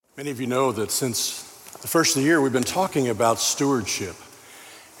Many of you know that since the first of the year, we've been talking about stewardship.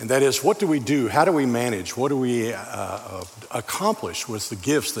 And that is, what do we do? How do we manage? What do we accomplish with the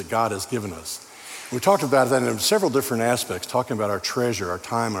gifts that God has given us? We talked about that in several different aspects, talking about our treasure, our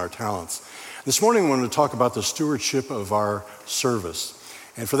time, and our talents. This morning, I wanted to talk about the stewardship of our service.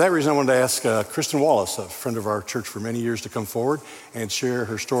 And for that reason, I wanted to ask Kristen Wallace, a friend of our church for many years, to come forward and share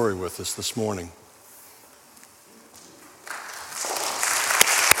her story with us this morning.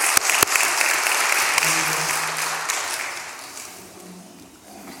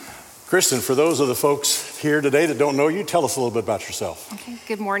 Kristen, for those of the folks here today that don't know you, tell us a little bit about yourself. Okay,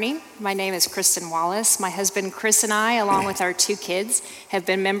 good morning. My name is Kristen Wallace. My husband Chris and I, along with our two kids, have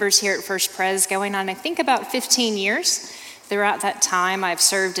been members here at First Pres going on, I think, about 15 years. Throughout that time, I've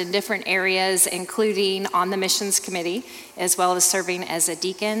served in different areas, including on the missions committee, as well as serving as a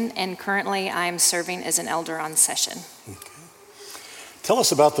deacon, and currently I'm serving as an elder on session. Okay. Tell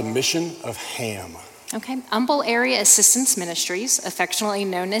us about the mission of HAM. Okay, Humble Area Assistance Ministries, affectionately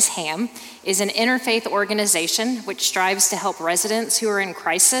known as HAM, is an interfaith organization which strives to help residents who are in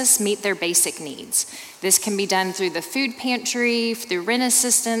crisis meet their basic needs. This can be done through the food pantry, through rent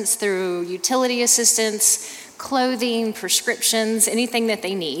assistance, through utility assistance, clothing, prescriptions, anything that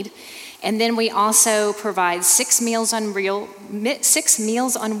they need. And then we also provide 6 Meals on Wheels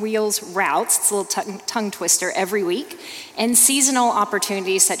routes, it's a little tongue twister, every week, and seasonal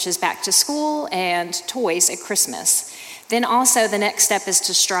opportunities such as back to school and toys at Christmas. Then also the next step is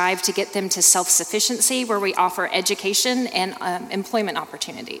to strive to get them to self-sufficiency, where we offer education and employment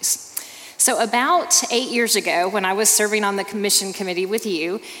opportunities. So about 8 years ago, when I was serving on the commission committee with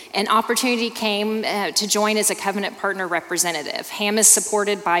you, an opportunity came to join as a covenant partner representative. HAM is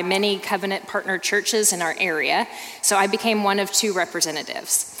supported by many covenant partner churches in our area, so I became one of 2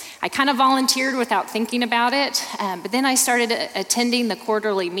 representatives. I kind of volunteered without thinking about it, but then I started attending the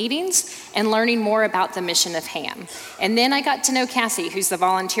quarterly meetings and learning more about the mission of HAM. And then I got to know Kathy, who's the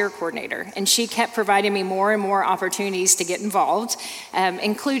volunteer coordinator, and she kept providing me more and more opportunities to get involved,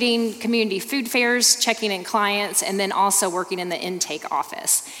 including community food fairs, checking in clients, and then also working in the intake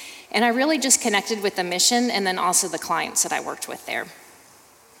office. And I really just connected with the mission and then also the clients that I worked with there.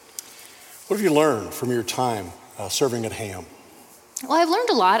 What have you learned from your time serving at HAM? Well, I've learned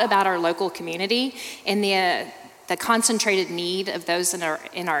a lot about our local community and the concentrated need of those in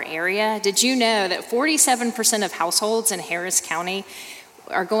our area. Did you know that 47% of households in Harris County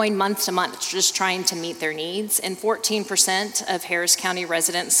are going month to month just trying to meet their needs, and 14% of Harris County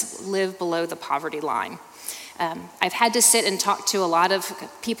residents live below the poverty line? I've had to sit and talk to a lot of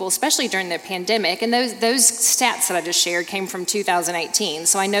people, especially during the pandemic, and those stats that I just shared came from 2018,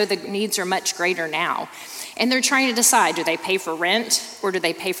 so I know the needs are much greater now. And they're trying to decide, do they pay for rent or do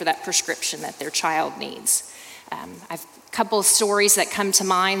they pay for that prescription that their child needs? I've a couple of stories that come to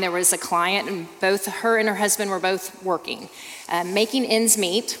mind. There was a client, and both her and her husband were both working, making ends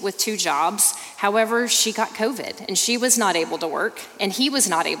meet with 2 jobs. However, she got COVID and she was not able to work, and he was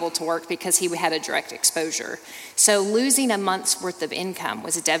not able to work because he had a direct exposure. So losing a month's worth of income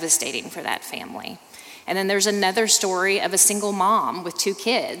was devastating for that family. And then there's another story of a single mom with 2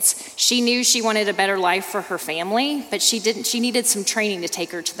 kids. She knew she wanted a better life for her family, but she needed some training to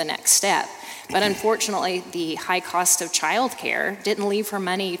take her to the next step. But unfortunately, the high cost of childcare didn't leave her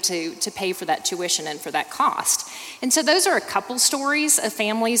money to pay for that tuition and for that cost. And so those are a couple stories of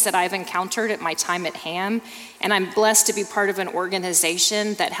families that I've encountered at my time at HAM, and I'm blessed to be part of an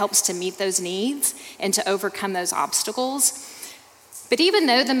organization that helps to meet those needs and to overcome those obstacles. But even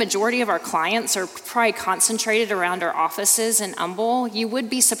though the majority of our clients are probably concentrated around our offices in Humble, you would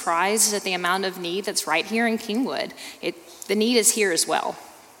be surprised at the amount of need that's right here in Kingwood. The need is here as well.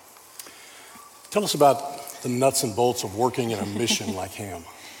 Tell us about the nuts and bolts of working in a mission like HAM.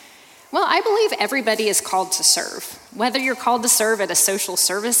 Well, I believe everybody is called to serve. Whether you're called to serve at a social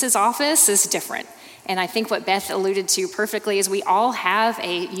services office is different. And I think what Beth alluded to perfectly is we all have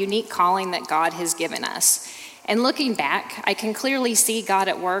a unique calling that God has given us. And looking back, I can clearly see God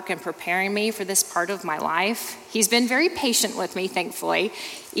at work and preparing me for this part of my life. He's been very patient with me, thankfully,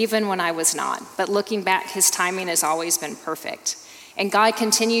 even when I was not. But looking back, his timing has always been perfect. And God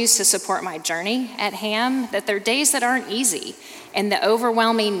continues to support my journey at HAM, that there are days that aren't easy, and the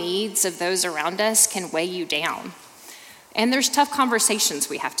overwhelming needs of those around us can weigh you down. And there's tough conversations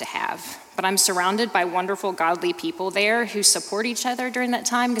we have to have, but I'm surrounded by wonderful, godly people there who support each other during that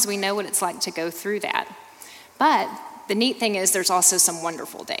time because we know what it's like to go through that. But the neat thing is there's also some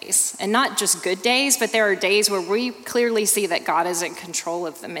wonderful days, and not just good days, but there are days where we clearly see that God is in control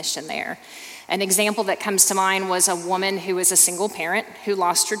of the mission there. An example that comes to mind was a woman who was a single parent who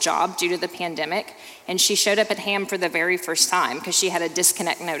lost her job due to the pandemic, and she showed up at HAM for the very first time because she had a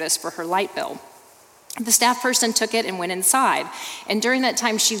disconnect notice for her light bill. The staff person took it and went inside, and during that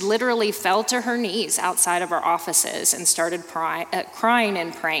time, she literally fell to her knees outside of our offices and started crying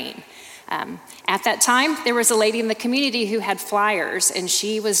and praying. At that time, there was a lady in the community who had flyers, and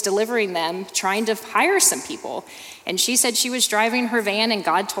she was delivering them, trying to hire some people. And she said she was driving her van, and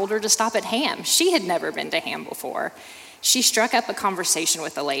God told her to stop at HAM. She had never been to HAM before. She struck up a conversation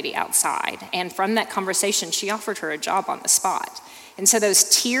with the lady outside, and from that conversation, she offered her a job on the spot. And so those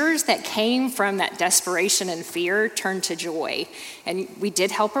tears that came from that desperation and fear turned to joy. And we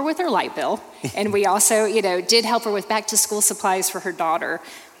did help her with her light bill, and we also, did help her with back-to-school supplies for her daughter.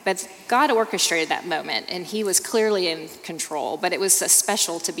 But God orchestrated that moment, and he was clearly in control, but it was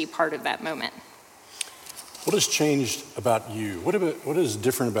special to be part of that moment. What has changed about you? What is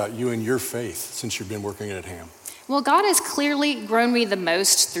different about you and your faith since you've been working at HAM? Well, God has clearly grown me the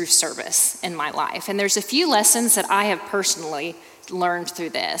most through service in my life, and there's a few lessons that I have personally learned through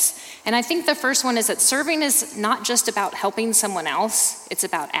this. And I think the first one is that serving is not just about helping someone else, it's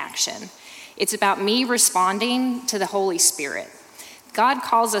about action. It's about me responding to the Holy Spirit. God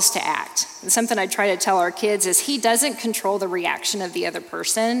calls us to act. And something I try to tell our kids is he doesn't control the reaction of the other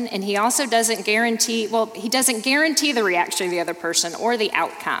person, and he also doesn't guarantee the reaction of the other person or the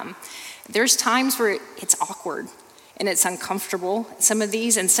outcome. There's times where it's awkward and it's uncomfortable, some of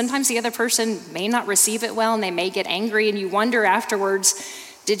these, and sometimes the other person may not receive it well and they may get angry, and you wonder afterwards,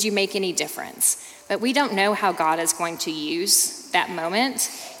 did you make any difference? But we don't know how God is going to use that moment,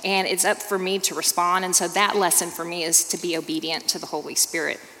 and it's up for me to respond. And so that lesson for me is to be obedient to the Holy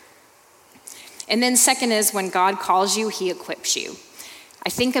Spirit. And then second is when God calls you, he equips you. I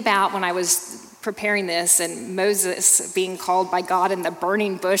think about when I was preparing this and Moses being called by God in the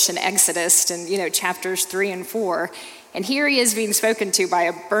burning bush in Exodus and, chapters 3 and 4. And here he is being spoken to by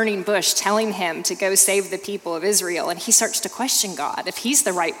a burning bush telling him to go save the people of Israel. And he starts to question God if he's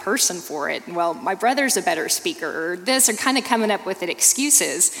the right person for it. Well, my brother's a better speaker, or this, or kind of coming up with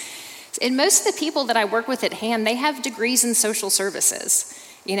excuses. And most of the people that I work with at HAM, they have degrees in social services.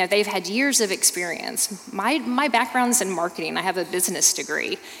 They've had years of experience. My background's in marketing. I have a business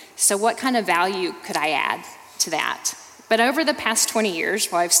degree. So what kind of value could I add to that? But over the past 20 years,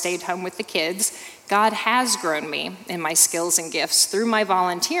 while I've stayed home with the kids, God has grown me in my skills and gifts through my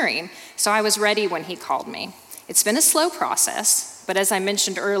volunteering, so I was ready when he called me. It's been a slow process, but as I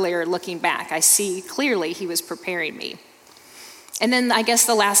mentioned earlier, looking back, I see clearly he was preparing me. And then I guess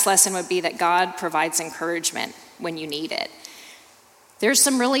the last lesson would be that God provides encouragement when you need it. There's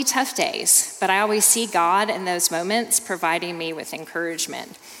some really tough days, but I always see God in those moments providing me with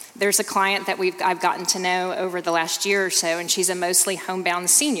encouragement. There's a client that I've gotten to know over the last year or so, and she's a mostly homebound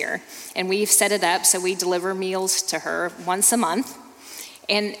senior. And we've set it up so we deliver meals to her once a month.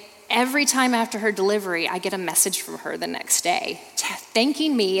 And every time after her delivery, I get a message from her the next day,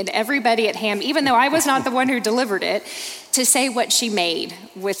 thanking me and everybody at HAM, even though I was not the one who delivered it, to say what she made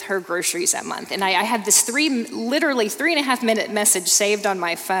with her groceries that month. And I had this literally 3.5 minute message saved on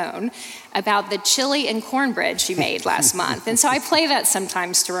my phone about the chili and cornbread she made last month. And so I play that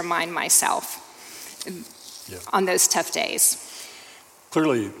sometimes to remind myself on those tough days.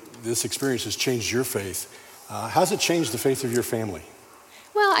 Clearly, this experience has changed your faith. How's it changed the faith of your family?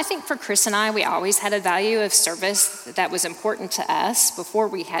 Well, I think for Chris and I, we always had a value of service that was important to us before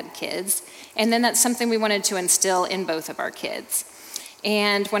we had kids. And then that's something we wanted to instill in both of our kids.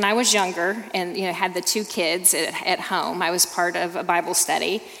 And when I was younger and had the 2 kids at home, I was part of a Bible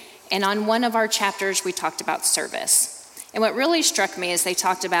study. And on one of our chapters, we talked about service. And what really struck me is they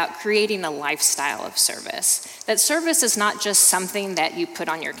talked about creating a lifestyle of service. That service is not just something that you put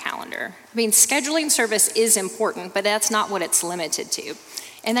on your calendar. I mean, scheduling service is important, but that's not what it's limited to.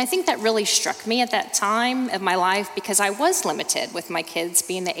 And I think that really struck me at that time of my life because I was limited with my kids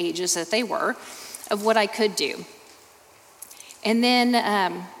being the ages that they were of what I could do. And then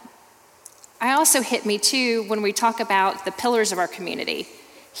I also hit me too when we talk about the pillars of our community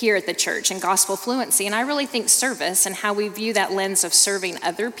here at the church and gospel fluency. And I really think service and how we view that lens of serving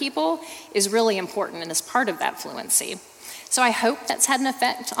other people is really important and is part of that fluency. So I hope that's had an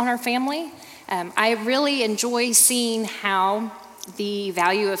effect on our family. I really enjoy seeing how the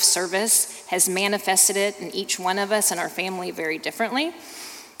value of service has manifested it in each one of us and our family very differently.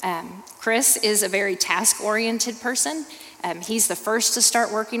 Chris is a very task-oriented person. He's the first to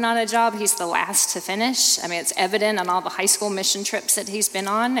start working on a job. He's the last to finish. I mean, it's evident on all the high school mission trips that he's been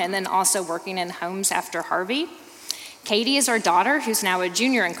on, and then also working in homes after Harvey. Katie is our daughter, who's now a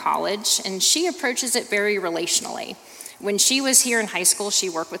junior in college, and she approaches it very relationally. When she was here in high school, she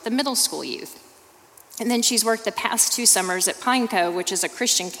worked with the middle school youth. And then she's worked the past 2 summers at Pine Cove, which is a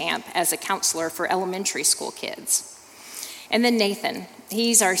Christian camp, as a counselor for elementary school kids. And then Nathan,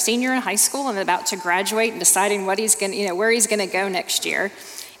 he's our senior in high school and about to graduate and deciding what he's going, where he's going to go next year.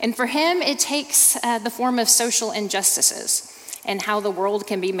 And for him, it takes the form of social injustices and how the world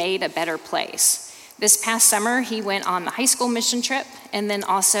can be made a better place. This past summer, he went on the high school mission trip, and then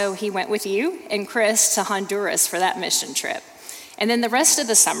also he went with you and Chris to Honduras for that mission trip. And then the rest of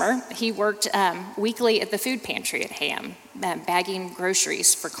the summer, he worked weekly at the food pantry at Ham, bagging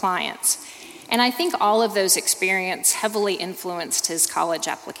groceries for clients. And I think all of those experiences heavily influenced his college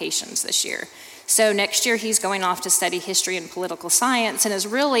applications this year. So next year, he's going off to study history and political science and is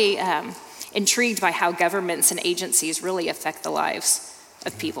really intrigued by how governments and agencies really affect the lives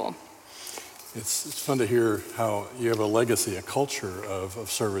of people. It's fun to hear how you have a legacy, a culture of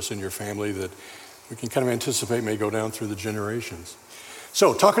service in your family that we can kind of anticipate may go down through the generations.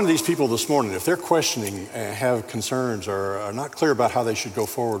 So talking to these people this morning, if they're questioning, have concerns, or are not clear about how they should go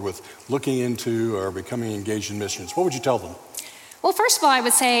forward with looking into or becoming engaged in missions, what would you tell them? Well, first of all, I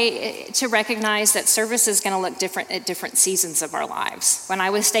would say to recognize that service is going to look different at different seasons of our lives. When I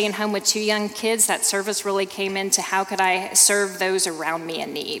was staying home with 2 young kids, that service really came into how could I serve those around me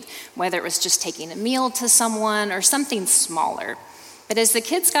in need, whether it was just taking a meal to someone or something smaller. But as the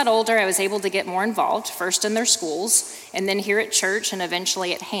kids got older, I was able to get more involved, first in their schools, and then here at church, and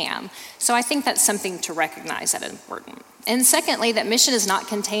eventually at Ham. So I think that's something to recognize that is important. And secondly, that mission is not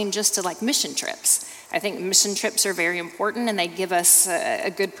contained just to like mission trips. I think mission trips are very important and they give us a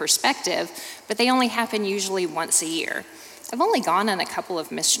good perspective, but they only happen usually once a year. I've only gone on a couple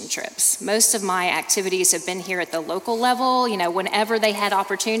of mission trips. Most of my activities have been here at the local level. Whenever they had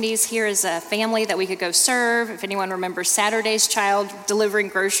opportunities here as a family that we could go serve. If anyone remembers Saturday's Child, delivering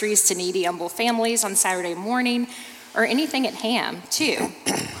groceries to needy, humble families on Saturday morning, or anything at Ham, too.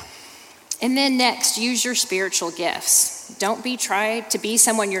 And then next, use your spiritual gifts. Don't try to be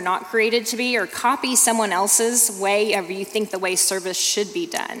someone you're not created to be or copy someone else's way or you think the way service should be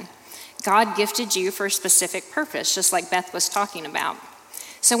done. God gifted you for a specific purpose, just like Beth was talking about.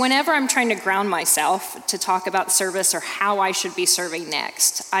 So whenever I'm trying to ground myself to talk about service or how I should be serving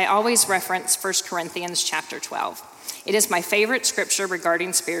next, I always reference 1 Corinthians chapter 12. It is my favorite scripture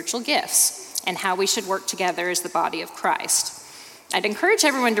regarding spiritual gifts and how we should work together as the body of Christ. I'd encourage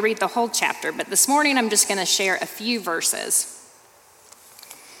everyone to read the whole chapter, but this morning I'm just going to share a few verses.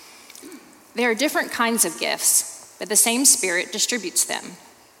 There are different kinds of gifts, but the same Spirit distributes them.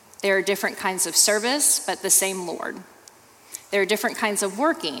 There are different kinds of service, but the same Lord. There are different kinds of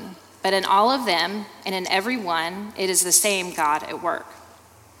working, but in all of them and in every one, it is the same God at work.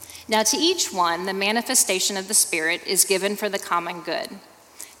 Now to each one, the manifestation of the Spirit is given for the common good.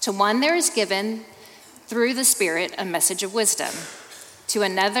 To one there is given through the Spirit a message of wisdom. To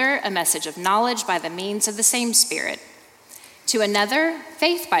another, a message of knowledge by the means of the same Spirit. To another,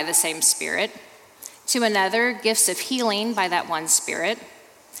 faith by the same Spirit. To another, gifts of healing by that one Spirit.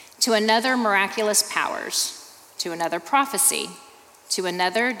 To another, miraculous powers. To another, prophecy. To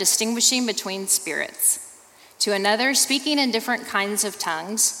another, distinguishing between spirits. To another, speaking in different kinds of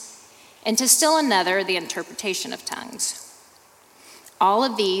tongues. And to still another, the interpretation of tongues. All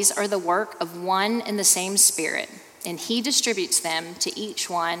of these are the work of one and the same Spirit, and he distributes them to each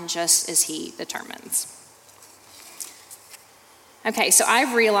one just as he determines. Okay, so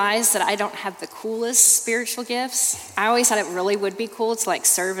I've realized that I don't have the coolest spiritual gifts. I always thought it really would be cool to like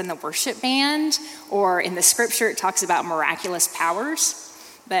serve in the worship band, or in the scripture it talks about miraculous powers.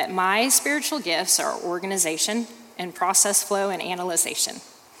 But my spiritual gifts are organization and process flow and analyzation.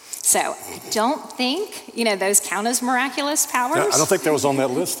 So don't think, those count as miraculous powers. I don't think that was on that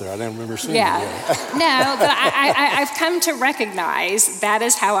list there. I didn't remember seeing it. No, but I've come to recognize that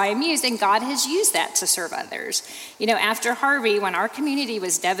is how I am used, and God has used that to serve others. After Harvey, when our community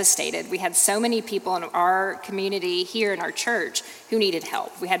was devastated, we had so many people in our community here in our church who needed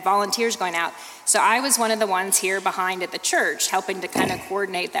help. We had volunteers going out. So I was one of the ones here behind at the church helping to kind of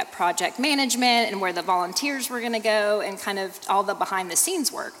coordinate that project management and where the volunteers were going to go and kind of all the behind the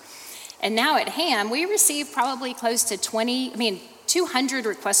scenes work. And now at Ham, we receive probably close to 200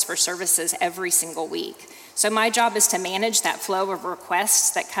 requests for services every single week. So my job is to manage that flow of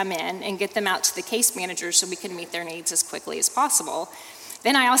requests that come in and get them out to the case managers so we can meet their needs as quickly as possible.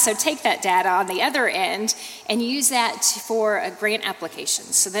 Then I also take that data on the other end and use that for grant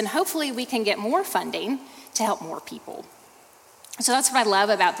applications. So then hopefully we can get more funding to help more people. So that's what I love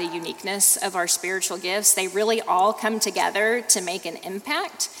about the uniqueness of our spiritual gifts. They really all come together to make an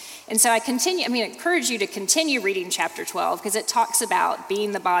impact. And so I encourage you to continue reading chapter 12 because it talks about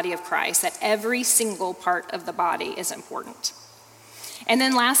being the body of Christ, that every single part of the body is important. And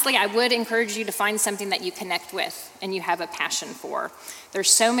then lastly, I would encourage you to find something that you connect with and you have a passion for. There's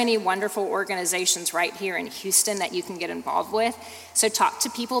so many wonderful organizations right here in Houston that you can get involved with. So talk to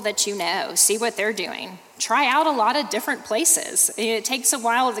people that you know, see what they're doing. Try out a lot of different places. It takes a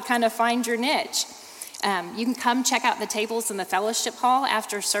while to kind of find your niche. You can come check out the tables in the fellowship hall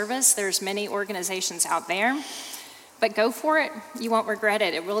after service. There's many organizations out there. But go for it. You won't regret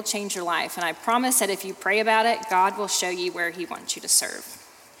it. It will change your life. And I promise that if you pray about it, God will show you where he wants you to serve.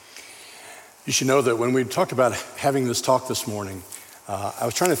 You should know that when we talked about having this talk this morning, I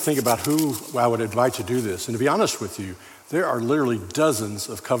was trying to think about who I would invite to do this. And to be honest with you, there are literally dozens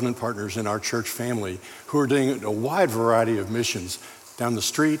of covenant partners in our church family who are doing a wide variety of missions down the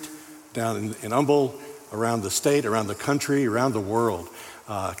street, down in Humble, around the state, around the country, around the world.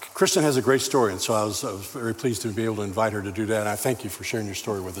 Kristen has a great story, and so I was very pleased to be able to invite her to do that, and I thank you for sharing your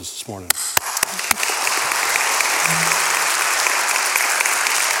story with us this morning.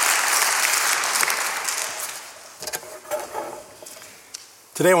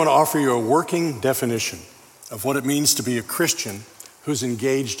 Today I want to offer you a working definition of what it means to be a Christian who's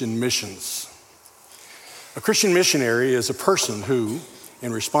engaged in missions. A Christian missionary is a person who,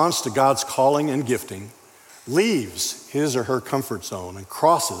 in response to God's calling and gifting, leaves his or her comfort zone and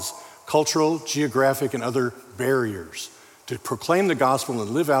crosses cultural, geographic, and other barriers to proclaim the gospel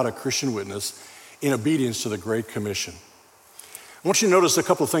and live out a Christian witness in obedience to the Great Commission. I want you to notice a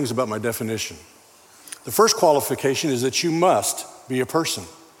couple of things about my definition. The first qualification is that you must be a person.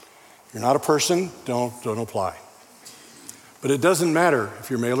 If you're not a person, don't apply. But it doesn't matter if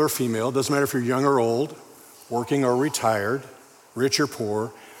you're male or female. It doesn't matter if you're young or old, working or retired, rich or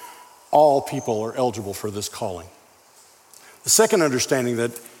poor. All people are eligible for this calling. The second understanding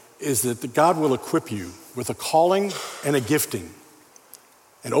is that God will equip you with a calling and a gifting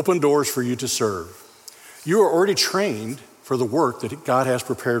and open doors for you to serve. You are already trained for the work that God has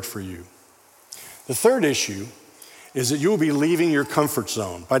prepared for you. The third issue is that you will be leaving your comfort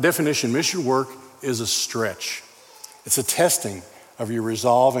zone. By definition, mission work is a stretch. It's a testing of your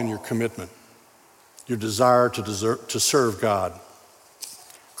resolve and your commitment, your desire to serve God.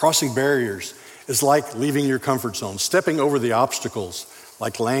 Crossing barriers is like leaving your comfort zone, stepping over the obstacles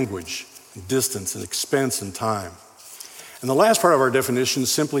like language, and distance, and expense, and time. And the last part of our definition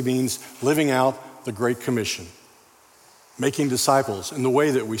simply means living out the Great Commission, making disciples in the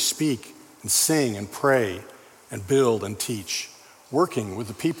way that we speak and sing and pray and build and teach, working with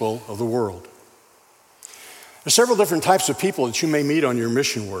the people of the world. There's several different types of people that you may meet on your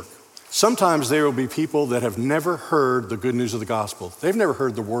mission work. Sometimes there will be people that have never heard the good news of the gospel. They've never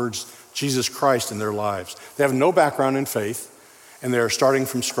heard the words Jesus Christ in their lives. They have no background in faith, and they're starting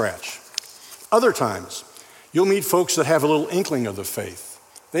from scratch. Other times, you'll meet folks that have a little inkling of the faith.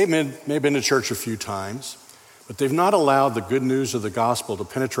 They may have been to church a few times, but they've not allowed the good news of the gospel to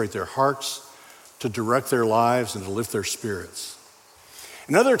penetrate their hearts, to direct their lives, and to lift their spirits.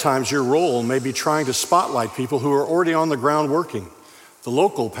 And other times, your role may be trying to spotlight people who are already on the ground working, the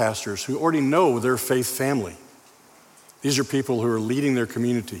local pastors who already know their faith family. These are people who are leading their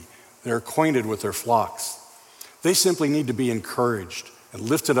community. They're acquainted with their flocks. They simply need to be encouraged and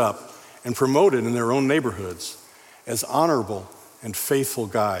lifted up and promoted in their own neighborhoods as honorable and faithful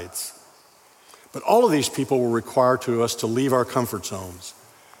guides. But all of these people will require to us to leave our comfort zones,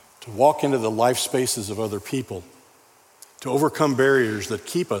 to walk into the life spaces of other people, to overcome barriers that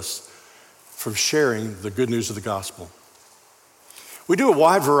keep us from sharing the good news of the gospel. We do a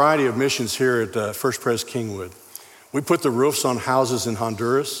wide variety of missions here at First Pres Kingwood. We put the roofs on houses in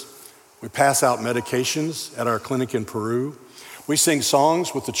Honduras. We pass out medications at our clinic in Peru. We sing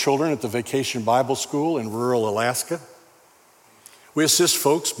songs with the children at the Vacation Bible School in rural Alaska. We assist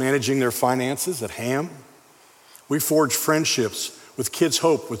folks managing their finances at HAM. We forge friendships with Kids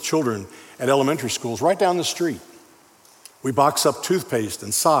Hope with children at elementary schools right down the street. We box up toothpaste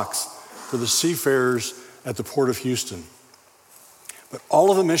and socks for the seafarers at the Port of Houston. But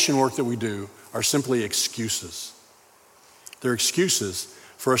all of the mission work that we do are simply excuses. They're excuses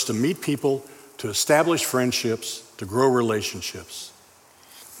for us to meet people, to establish friendships, to grow relationships.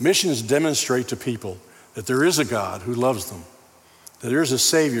 Missions demonstrate to people that there is a God who loves them, that there is a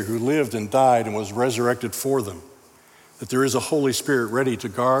Savior who lived and died and was resurrected for them, that there is a Holy Spirit ready to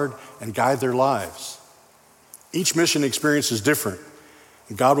guard and guide their lives. Each mission experience is different,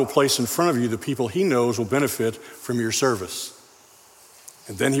 and God will place in front of you the people He knows will benefit from your service.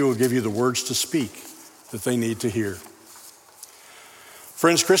 And then He will give you the words to speak that they need to hear.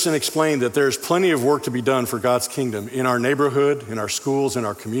 Friends, Kristen explained that there's plenty of work to be done for God's kingdom in our neighborhood, in our schools, in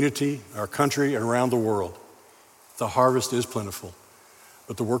our community, our country, and around the world. The harvest is plentiful,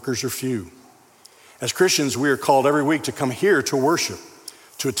 but the workers are few. As Christians, we are called every week to come here to worship,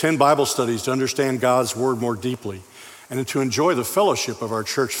 to attend Bible studies, to understand God's word more deeply, and to enjoy the fellowship of our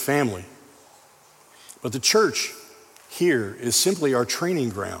church family. But the church here is simply our training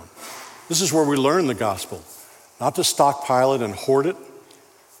ground. This is where we learn the gospel, not to stockpile it and hoard it,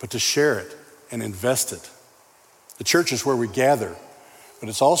 but to share it and invest it. The church is where we gather, but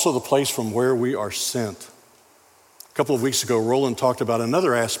it's also the place from where we are sent. A couple of weeks ago, Roland talked about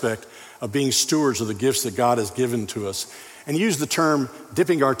another aspect of being stewards of the gifts that God has given to us, and used the term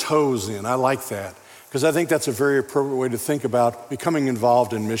dipping our toes in. I like that, because I think that's a very appropriate way to think about becoming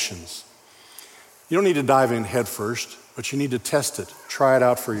involved in missions. You don't need to dive in head first, but you need to test it, try it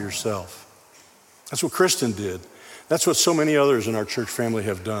out for yourself. That's what Kristen did. That's what so many others in our church family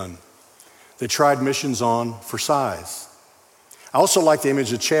have done. They tried missions on for size. I also like the image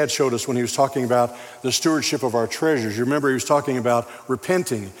that Chad showed us when he was talking about the stewardship of our treasures. You remember he was talking about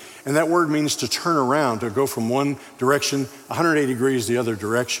repenting, and that word means to turn around, to go from one direction 180 degrees the other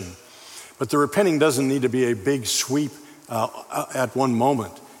direction. But the repenting doesn't need to be a big sweep at one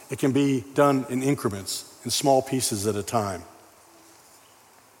moment. It can be done in increments, in small pieces at a time.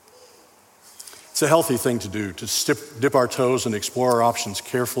 It's a healthy thing to do, to dip our toes and explore our options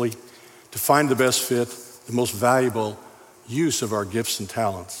carefully, to find the best fit, the most valuable use of our gifts and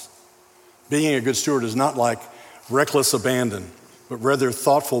talents. Being a good steward is not like reckless abandon, but rather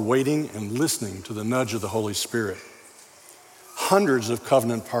thoughtful waiting and listening to the nudge of the Holy Spirit. Hundreds of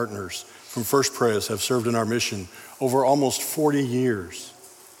covenant partners from First Pres have served in our mission over almost 40 years.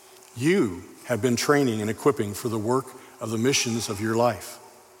 You have been training and equipping for the work of the missions of your life.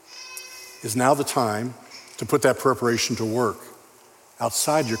 Is now the time to put that preparation to work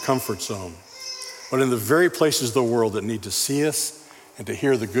outside your comfort zone, but in the very places of the world that need to see us and to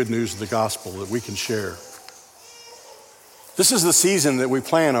hear the good news of the gospel that we can share. This is the season that we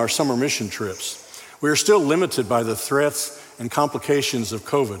plan our summer mission trips. We are still limited by the threats and complications of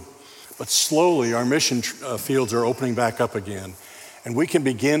COVID, but slowly our mission fields are opening back up again, and we can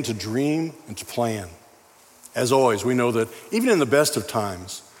begin to dream and to plan. As always, we know that even in the best of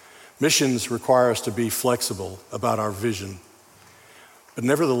times, missions require us to be flexible about our vision. But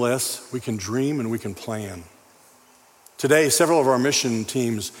nevertheless, we can dream and we can plan. Today, several of our mission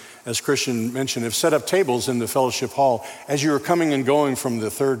teams, as Christian mentioned, have set up tables in the fellowship hall. As you are coming and going from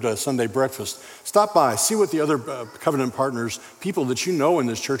the third Sunday breakfast, stop by, see what the other covenant partners, people that you know in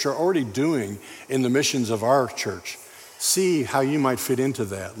this church, are already doing in the missions of our church. See how you might fit into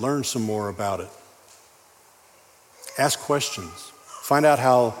that. Learn some more about it. Ask questions. Find out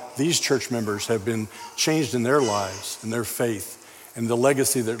how these church members have been changed in their lives and their faith and the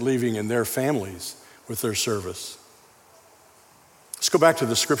legacy they're leaving in their families with their service. Let's go back to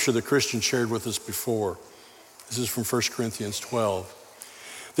the scripture that Christian shared with us before. This is from 1 Corinthians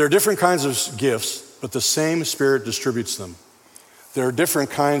 12. There are different kinds of gifts, but the same Spirit distributes them. There are different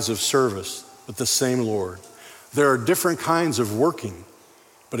kinds of service, but the same Lord. There are different kinds of working,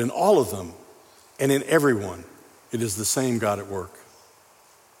 but in all of them and in everyone, it is the same God at work.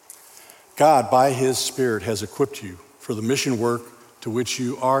 God, by His Spirit, has equipped you for the mission work to which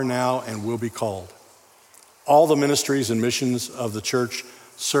you are now and will be called. All the ministries and missions of the church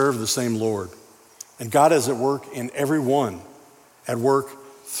serve the same Lord. And God is at work in everyone, at work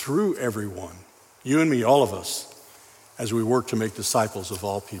through everyone, you and me, all of us, as we work to make disciples of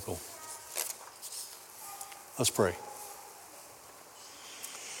all people. Let's pray.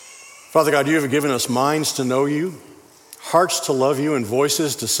 Father God, you have given us minds to know you, hearts to love you, and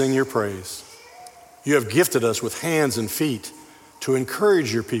voices to sing your praise. You have gifted us with hands and feet to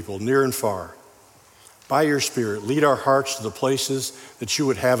encourage your people near and far. By your Spirit, lead our hearts to the places that you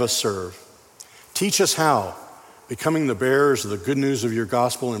would have us serve. Teach us how, becoming the bearers of the good news of your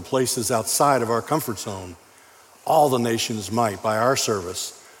gospel in places outside of our comfort zone, all the nations might, by our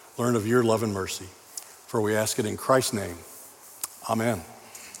service, learn of your love and mercy. For we ask it in Christ's name. Amen.